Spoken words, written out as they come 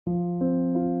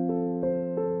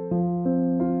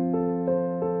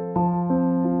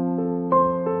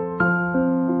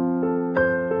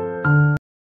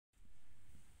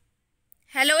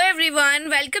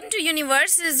Welcome to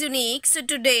Universe is Unique. So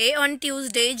today on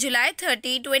Tuesday, July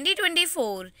 30,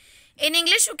 2024, in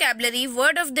English vocabulary,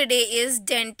 word of the day is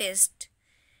dentist.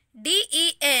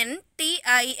 D-E-N-T-I-S-T.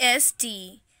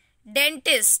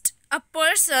 Dentist, a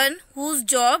person whose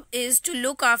job is to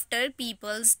look after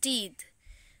people's teeth.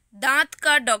 दांत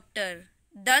का doctor,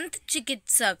 दंत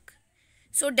चिकित्सक.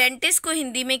 सो dentist को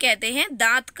हिंदी में कहते हैं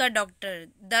दांत का डॉक्टर,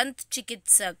 दंत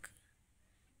चिकित्सक.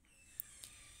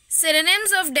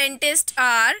 Synonyms of dentist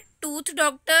are tooth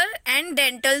doctor and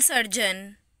dental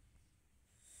surgeon.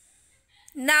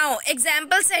 Now,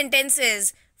 example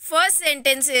sentences. First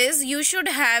sentence is, you should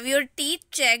have your teeth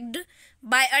checked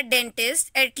by a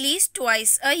dentist at least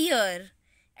twice a year.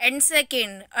 And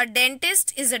second, a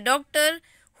dentist is a doctor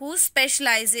who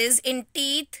specializes in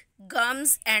teeth,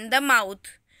 gums and the mouth.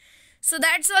 So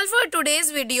that's all for today's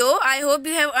video. I hope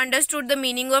you have understood the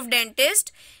meaning of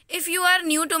dentist. If you are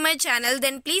new to my channel,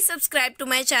 then please subscribe to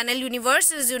my channel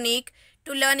Universe is Unique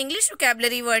to learn English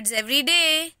vocabulary words every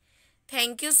day.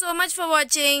 Thank you so much for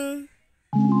watching.